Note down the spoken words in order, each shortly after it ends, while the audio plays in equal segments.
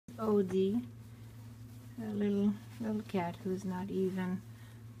Odee, a little cat who's not even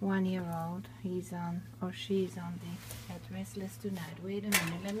 1 year old. He's on, or she's on the at Restless Tonight. Wait a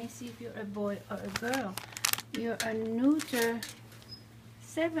minute, let me see if you're a boy or a girl. You're a neuter,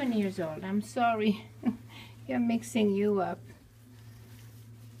 7 years old. I'm sorry. You're mixing you up.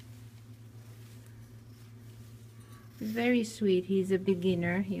 He's very sweet. He's a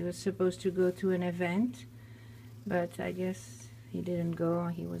beginner. He was supposed to go to an event, but I guess he didn't go.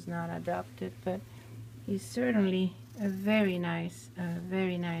 He was not adopted, but he's certainly a very nice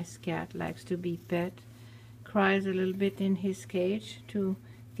cat. Likes to be pet. Cries a little bit in his cage to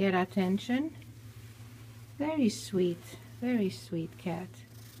get attention. Very sweet cat.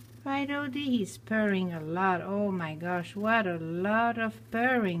 Right, Odee? He's purring a lot. Oh my gosh, what a lot of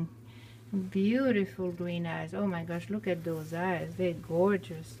purring. Beautiful green eyes. Oh my gosh, look at those eyes. They're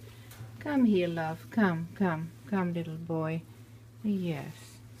gorgeous. Come here, love. Come, little boy. Yes.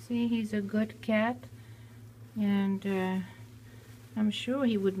 See, he's a good cat. And I'm sure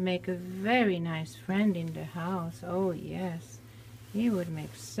he would make a very nice friend in the house. Oh, yes. He would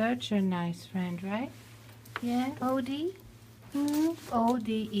make such a nice friend, right? Yeah, Odee?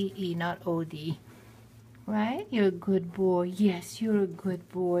 O-D-E-E, not Odee. Right? You're a good boy. Yes, you're a good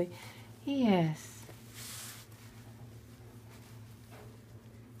boy. Yes.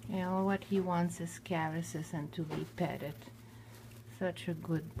 You know, what he wants is caresses and to be petted. Such a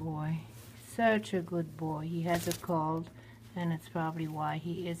good boy. Such a good boy. He has a cold, and it's probably why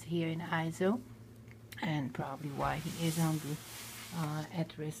he is here in ISO, and probably why he is on the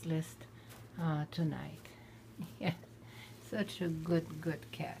at-risk list tonight. Yes. Such a good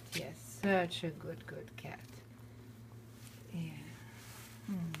cat. Yes, such a good cat. Yeah.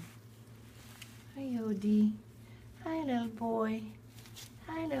 Hi, Odee. Hi, little boy.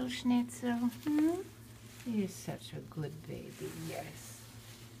 Hi, little schnitzel. You're such a good baby. Yes.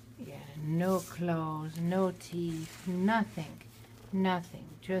 Yeah, no claws, no teeth, nothing.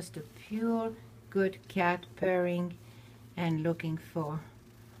 Just a pure good cat, purring and looking for,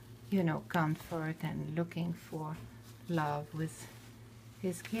 you know, comfort and looking for love with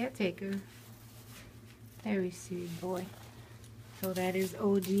his caretaker. Very sweet boy. So that is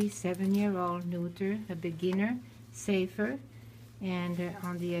Odee, 7-year-old neuter, a beginner, safer, and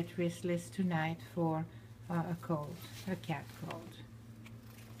on the at-risk list tonight for a cat cold.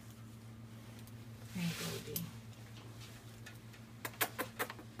 Thank Odee.